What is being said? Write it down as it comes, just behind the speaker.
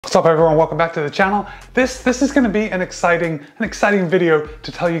What's up everyone, welcome back to the channel. This is going to be an exciting video to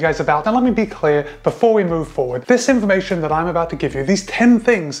tell you guys about. Now let me be clear before we move forward. This information that I'm about to give you, these 10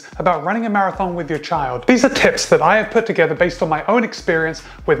 things about running a marathon with your child, these are tips that I have put together based on my own experience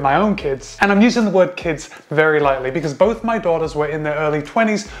with my own kids. And I'm using the word kids very lightly because both my daughters were in their early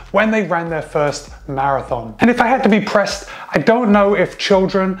 20s when they ran their first marathon. And if I had to be pressed, I don't know if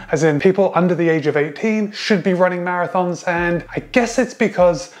children, as in people under the age of 18, should be running marathons, and I guess it's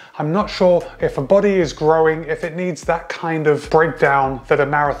because I'm not sure if a body is growing, if it needs that kind of breakdown that a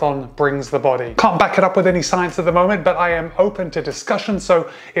marathon brings the body. Can't back it up with any science at the moment, but I am open to discussion.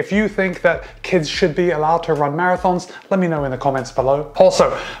 So if you think that kids should be allowed to run marathons, let me know in the comments below.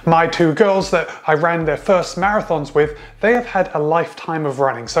 Also, my two girls that I ran their first marathons with, they have had a lifetime of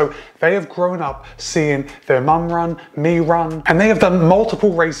running. So they have grown up seeing their mum run, me run, and they have done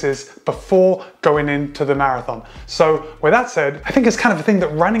multiple races before going into the marathon. So with that said, I think it's kind of a thing that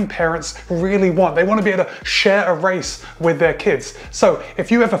running parents really want. They want to be able to share a race with their kids. So if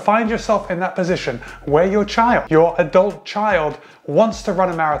you ever find yourself in that position where your child, your adult child, wants to run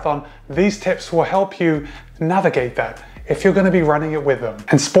a marathon, these tips will help you navigate that if you're going to be running it with them.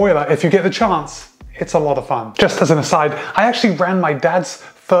 And spoiler, if you get the chance, it's a lot of fun. Just as an aside, I actually ran my dad's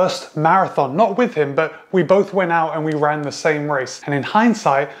first marathon, not with him, but we both went out and we ran the same race. And in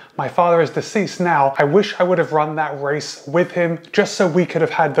hindsight, my father is deceased now. I wish I would have run that race with him just so we could have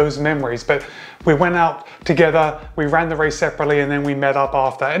had those memories. But we went out together, we ran the race separately, and then we met up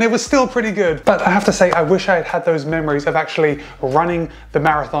after. And it was still pretty good. But I have to say, I wish I had had those memories of actually running the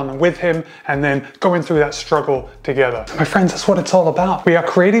marathon with him and then going through that struggle together. My friends, that's what it's all about. We are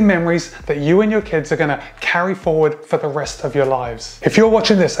creating memories that you and your kids are gonna carry forward for the rest of your lives. If you're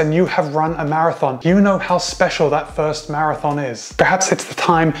watching this and you have run a marathon, you know how special that first marathon is. Perhaps it's the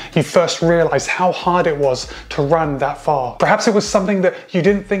time you first realized how hard it was to run that far. Perhaps it was something that you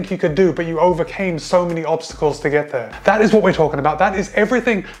didn't think you could do, but you overcame so many obstacles to get there. That is what we're talking about. That is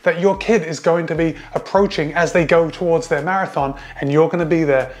everything that your kid is going to be approaching as they go towards their marathon, and you're going to be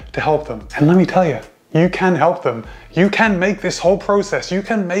there to help them. And let me tell you, you can help them. You can make this whole process, you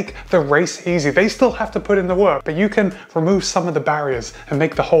can make the race easy. They still have to put in the work, but you can remove some of the barriers and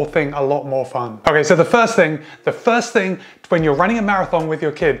make the whole thing a lot more fun. Okay, so the first thing when you're running a marathon with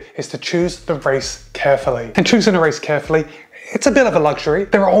your kid is to choose the race carefully. And choosing a race carefully, it's a bit of a luxury.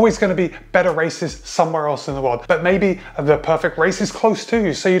 There are always going to be better races somewhere else in the world, but maybe the perfect race is close to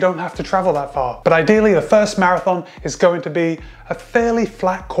you so you don't have to travel that far. But ideally, the first marathon is going to be a fairly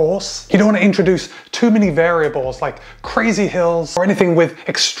flat course. You don't want to introduce too many variables like crazy hills or anything with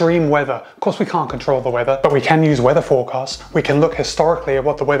extreme weather. Of course, we can't control the weather, but we can use weather forecasts. We can look historically at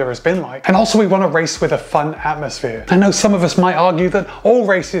what the weather has been like. And also we want to race with a fun atmosphere. I know some of us might argue that all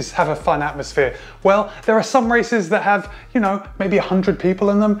races have a fun atmosphere. Well, there are some races that have, maybe 100 people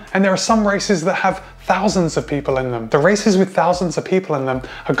in them, and there are some races that have thousands of people in them. The races with thousands of people in them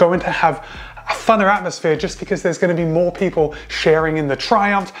are going to have a funner atmosphere just because there's going to be more people sharing in the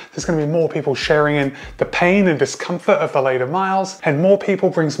triumph, there's going to be more people sharing in the pain and discomfort of the later miles, and more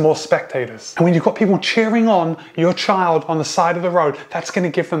people brings more spectators. And when you've got people cheering on your child on the side of the road, that's going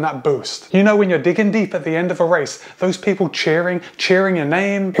to give them that boost. You know, when you're digging deep at the end of a race, those people cheering your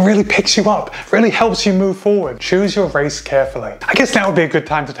name, it really picks you up, really helps you move forward. Choose your race carefully. I guess now would be a good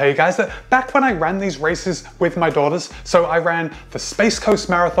time to tell you guys that back when I ran these races with my daughters, so I ran the Space Coast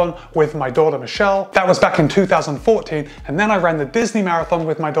Marathon with my daughter Michelle, that was back in 2014, and then I ran the Disney Marathon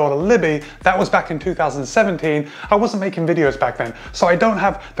with my daughter Libby, that was back in 2017. I wasn't making videos back then, so I don't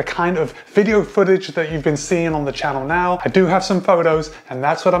have the kind of video footage that you've been seeing on the channel now. I do have some photos, and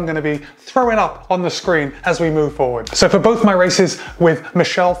that's what I'm going to be throwing up on the screen as we move forward. So for both my races with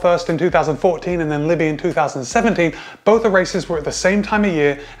Michelle first in 2014 and then Libby in 2017, both the races were at the same time of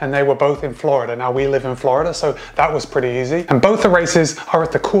year, and they were both in Florida. Now we live in Florida, so that was pretty easy. And both the races are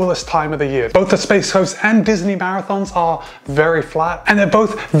at the coolest time of the year. Both the Space Coast and Disney marathons are very flat, and they're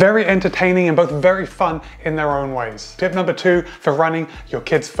both very entertaining and both very fun in their own ways. Tip number 2 for running your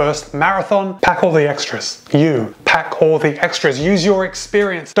kid's first marathon: pack all the extras. You pack all the extras. Use your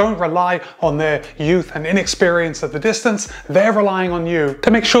experience. Don't rely on their youth and inexperience at the distance. They're relying on you to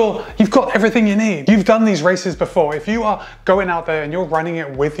make sure you've got everything you need. You've done these races before. If you are going out there and you're running it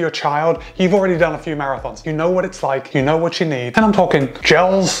with your child, you've already done a few marathons. You know what it's like, you know what you need. And I'm talking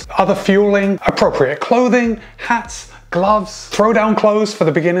gels, other fueling, appropriate clothing, hats, gloves, throw down clothes for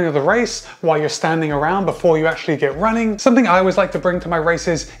the beginning of the race while you're standing around before you actually get running. Something I always like to bring to my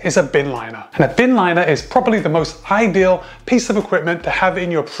races is a bin liner. And a bin liner is probably the most ideal piece of equipment to have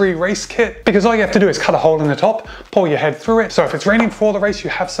in your pre-race kit, because all you have to do is cut a hole in the top, pull your head through it. So if it's raining before the race, you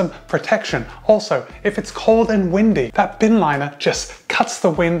have some protection. Also, if it's cold and windy, that bin liner just cuts the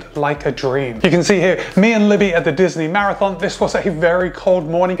wind like a dream. You can see here, me and Libby at the Disney Marathon. This was a very cold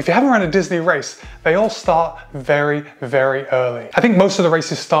morning. If you haven't run a Disney race, they all start very, very early. I think most of the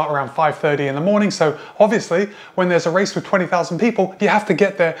races start around 5:30 in the morning, so obviously when there's a race with 20,000 people, you have to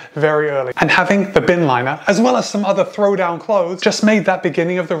get there very early. And having the bin liner, as well as some other throwdown clothes, just made that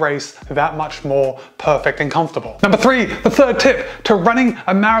beginning of the race that much more perfect and comfortable. Number 3, the third tip to running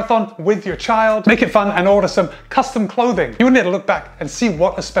a marathon with your child: make it fun and order some custom clothing. You need to look back and see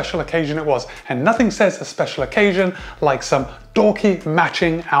what a special occasion it was, and nothing says a special occasion like some dorky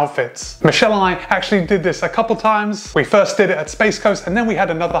matching outfits. Michelle and I actually did this a couple times. We first did it at Space Coast, and then we had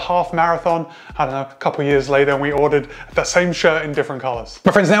another half marathon, I don't know, a couple years later, and we ordered the same shirt in different colors.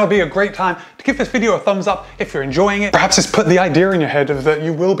 My friends, now would be a great time to give this video a thumbs up if you're enjoying it. Perhaps it's put the idea in your head of that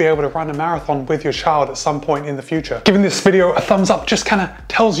you will be able to run a marathon with your child at some point in the future. Giving this video a thumbs up just kind of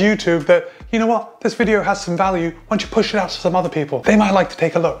tells YouTube that, you know what, this video has some value. Why don't you push it out to some other people? They might like to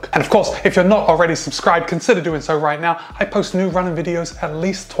take a look. And of course, if you're not already subscribed, consider doing so right now. I post new running videos at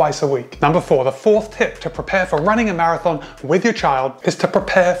least twice a week. Number 4, the fourth tip to prepare for running a marathon with your child is to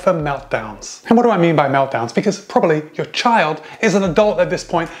prepare for meltdowns. And what do I mean by meltdowns? Because probably your child is an adult at this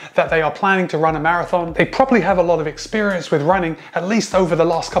point that they are planning to run a marathon. They probably have a lot of experience with running, at least over the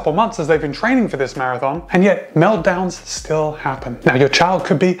last couple months as they've been training for this marathon, and yet meltdowns still happen. Now, your child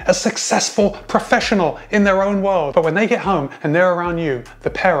could be a successful professional in their own world, but when they get home and they're around you, the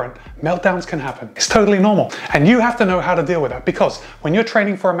parent, meltdowns can happen. It's totally normal, and you have to know how to deal with that, because when you're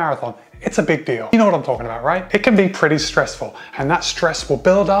training for a marathon, it's a big deal. You know what I'm talking about, right? It can be pretty stressful, and that stress will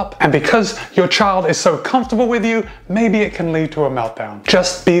build up, and because your child is so comfortable with you, maybe it can lead to a meltdown.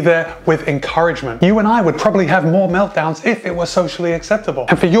 Just be there with encouragement. You and I would probably have more meltdowns if it was socially acceptable.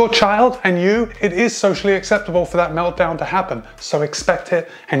 And for your child and you, it is socially acceptable for that meltdown to happen. So expect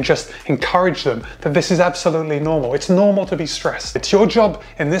it and just encourage them that this is absolutely normal. It's normal to be stressed. It's your job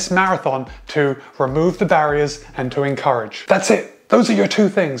in this marathon to remove the barriers and to encourage. That's it. Those are your 2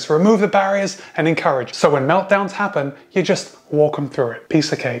 things: remove the barriers and encourage. So when meltdowns happen, you just walk them through it.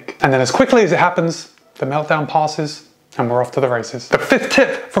 Piece of cake. And then as quickly as it happens, the meltdown passes and we're off to the races. The 5th tip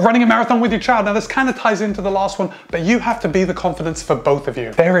for running a marathon with your child. Now this kind of ties into the last one, but you have to be the confidence for both of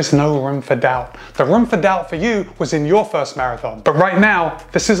you. There is no room for doubt. The room for doubt for you was in your first marathon. But right now,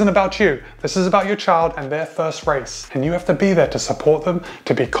 this isn't about you. This is about your child and their first race. And you have to be there to support them,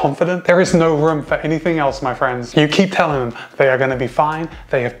 to be confident. There is no room for anything else, my friends. You keep telling them they are going to be fine.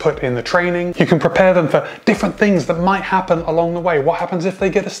 They have put in the training. You can prepare them for different things that might happen along the way. What happens if they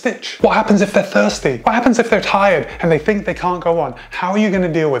get a stitch? What happens if they're thirsty? What happens if they're tired and they think they can't go on? How are you going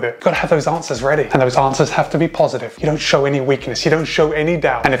to deal with it? You've got to have those answers ready, and those answers have to be positive. You don't show any weakness. You don't show any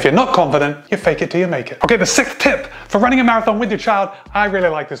doubt. And if you're not confident, you fake it till you make it. Okay, the 6th tip for running a marathon with your child. I really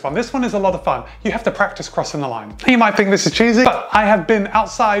like this one. This one is a lot of fun. You have to practice crossing the line. You might think this is cheesy, but I have been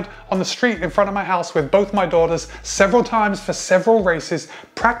outside on the street in front of my house with both my daughters several times for several races,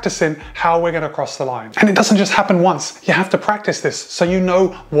 practicing how we're going to cross the line. And it doesn't just happen once. You have to practice this so you know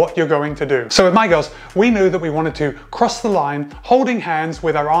what you're going to do. So with my girls, we knew that we wanted to cross the line holding hands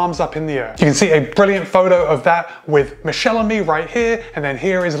with our arms up in the air. You can see a brilliant photo of that with Michelle and me right here, and then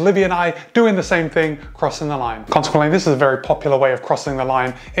here is Libby and I doing the same thing, crossing the line. Consequently, this is a very popular way of crossing the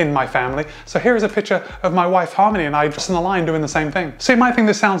line in my family. So here is a picture of my wife Harmony and I crossing the line doing the same thing. So you might think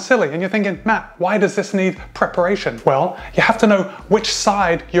this sounds silly, and you're thinking, Matt, why does this need preparation? Well, you have to know which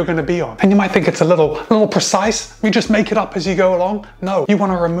side you're going to be on. And you might think it's a little precise. You just make it up as you go along. No, you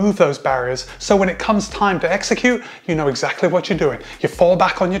want to remove those barriers, so when it comes time to execute, you know exactly what you're doing. You fall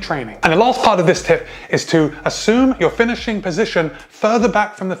back on your training. And the last part of this tip is to assume your finishing position further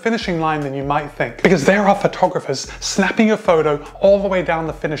back from the finishing line than you might think, because there are photographers snapping your photo all the way down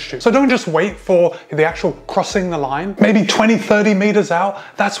the finish chute. So don't just wait for the actual crossing the line. Maybe 20, 30 meters out,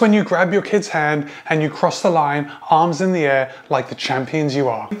 that's when you grab your kid's hand and you cross the line, arms in the air, like the champions you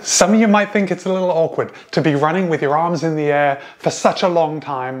are. Some of you might think it's a little awkward to be running with your arms in the air for such a long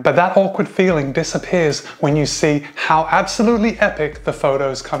time, but that awkward feeling disappears when you see how absolutely epic the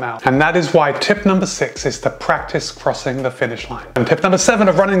photos come out. And that is why tip number 6 is to practice crossing the finish line. And tip number 7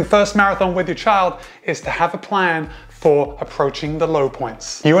 of running the first marathon with your child is to have a plan for approaching the low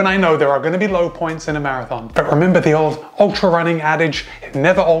points. You and I know there are going to be low points in a marathon, but remember the old ultra running adage, it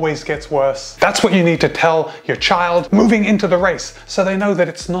never always gets worse. That's what you need to tell your child moving into the race, so they know that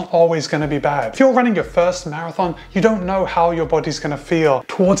it's not always going to be bad. If you're running your first marathon, you don't know how your body's going to feel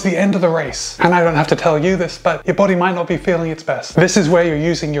towards the end of the race. And I don't have to tell you this, but your body might not be feeling its best. This is where you're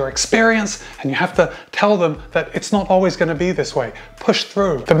using your experience, and you have to tell them that it's not always going to be this way. Push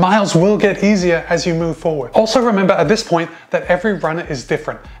through. The miles will get easier as you move forward. Also remember, at this point that every runner is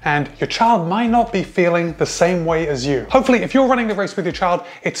different and your child might not be feeling the same way as you. Hopefully, if you're running the race with your child,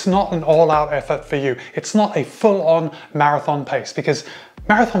 it's not an all-out effort for you. It's not a full-on marathon pace, because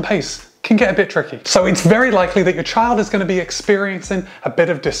marathon pace can get a bit tricky. So it's very likely that your child is going to be experiencing a bit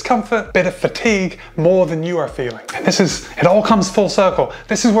of discomfort, a bit of fatigue, more than you are feeling. And it all comes full circle.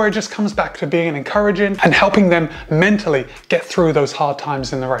 This is where it just comes back to being encouraging and helping them mentally get through those hard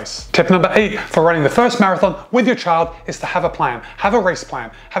times in the race. Tip number 8 for running the first marathon with your child is to have a plan. Have a race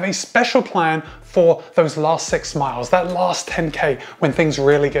plan. Have a special plan for those last 6 miles, that last 10K when things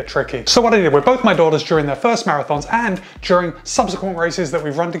really get tricky. So what I did with both my daughters during their first marathons and during subsequent races that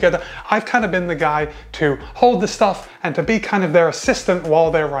we've run together, I've kind of been the guy to hold the stuff and to be kind of their assistant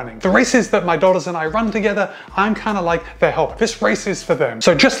while they're running. The races that my daughters and I run together, I'm kind of like their helper. This race is for them.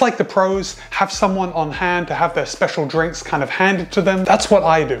 So just like the pros have someone on hand to have their special drinks kind of handed to them, that's what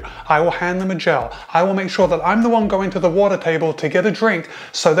I do. I will hand them a gel. I will make sure that I'm the one going to the water table to get a drink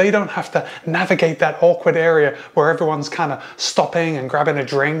so they don't have to navigate that awkward area where everyone's kind of stopping and grabbing a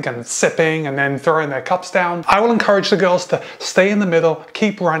drink and sipping and then throwing their cups down. I will encourage the girls to stay in the middle,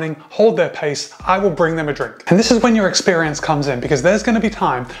 keep running, hold their pace. I will bring them a drink. And this is when your experience comes in, because there's going to be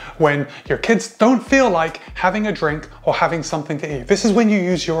time when your kids don't feel like having a drink or having something to eat. This is when you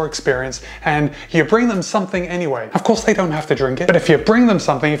use your experience and you bring them something anyway. Of course, they don't have to drink it, but if you bring them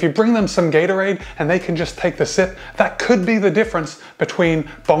something, if you bring them some Gatorade and they can just take the sip, that could be the difference between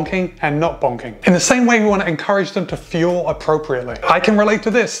bonking and not bonking. In the same way, we want to encourage them to fuel appropriately. I can relate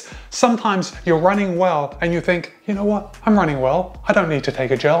to this. Sometimes you're running well and you think, you know what? I'm running well. I don't need to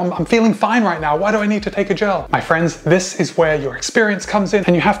take a gel. I'm feeling fine right now. Why do I need to take a gel? My friends, this is where your experience comes in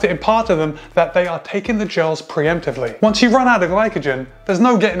and you have to impart to them that they are taking the gels preemptively. Once you run out of glycogen, there's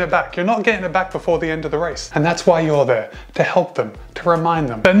no getting it back. You're not getting it back before the end of the race. And that's why you're there, to help them, to remind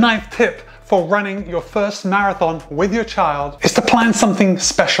them. The 9th tip for running your first marathon with your child is to plan something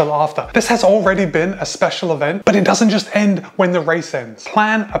special after. This has already been a special event, but it doesn't just end when the race ends.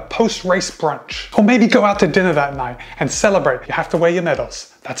 Plan a post-race brunch, or maybe go out to dinner that night and celebrate. You have to wear your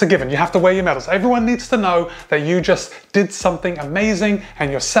medals. That's a given. You have to wear your medals. Everyone needs to know that you just did something amazing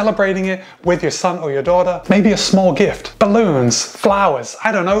and you're celebrating it with your son or your daughter. Maybe a small gift, balloons, flowers,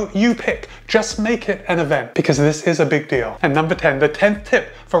 I don't know, you pick. Just make it an event, because this is a big deal. And number 10, the 10th tip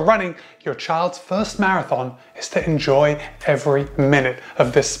for running your child's first marathon is to enjoy every minute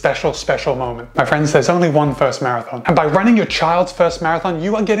of this special, special moment. My friends, there's only one first marathon. And by running your child's first marathon,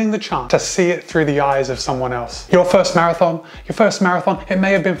 you are getting the chance to see it through the eyes of someone else. Your first marathon, it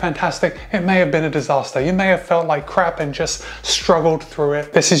may have been fantastic. It may have been a disaster. You may have felt like crap and just struggled through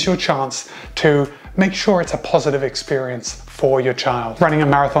it. This is your chance to make sure it's a positive experience for your child. Running a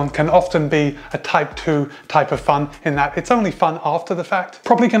marathon can often be a type 2 type of fun, in that it's only fun after the fact.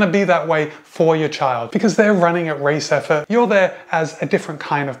 Probably going to be that way for your child because they're running at race effort. You're there as a different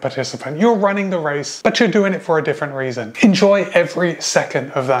kind of participant. You're running the race, but you're doing it for a different reason. Enjoy every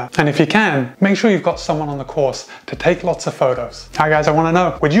second of that. And if you can, make sure you've got someone on the course to take lots of photos. All right, guys, I want to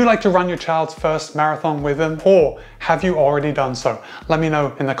know, would you like to run your child's first marathon with them, or have you already done so? Let me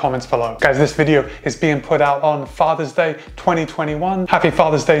know in the comments below. Guys, this video is being put out on Father's Day 2021. Happy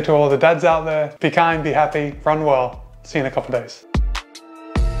Father's Day to all the dads out there. Be kind, be happy, run well. See you in a couple of days.